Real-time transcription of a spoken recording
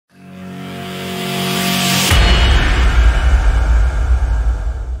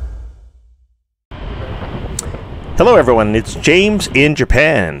Hello everyone, it's James in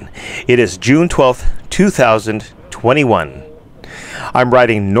Japan. It is June 12th, 2021. I'm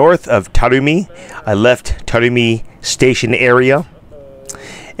riding north of Tarumi. I left Tarumi station area,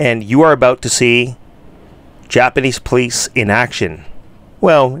 and you are about to see Japanese police in action.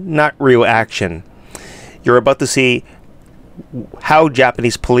 Well, not real action. You're about to see how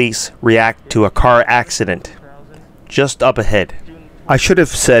Japanese police react to a car accident just up ahead. I should have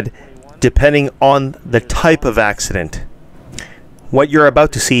said depending on the type of accident. What you're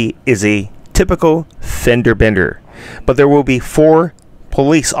about to see is a typical fender bender, but there will be 4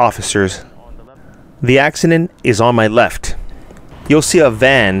 police officers. The accident is on my left. You'll see a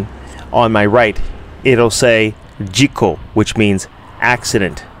van on my right. It'll say Jiko, which means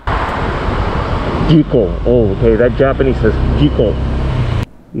accident. Jiko. Oh, okay, that Japanese says Jiko.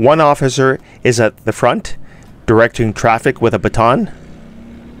 One officer is at the front, directing traffic with a baton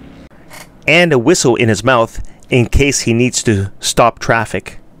and a whistle in his mouth in case he needs to stop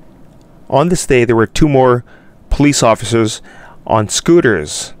traffic. On this day, there were 2 more police officers on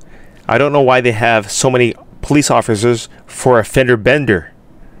scooters. I don't know why they have so many police officers for a fender bender.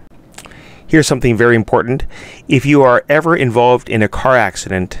 Here's something very important. If you are ever involved in a car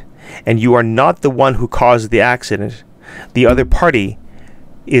accident and you are not the one who caused the accident, the other party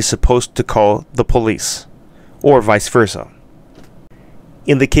is supposed to call the police, or vice versa.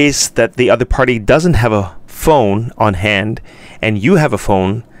 In the case that the other party doesn't have a phone on hand and you have a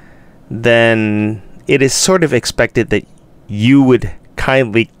phone, then it is sort of expected that you would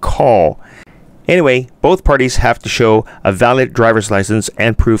kindly call. Anyway, both parties have to show a valid driver's license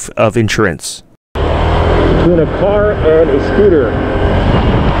and proof of insurance. Between a car and a scooter.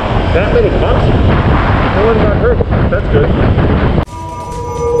 That many cops? No one got hurt. That's good.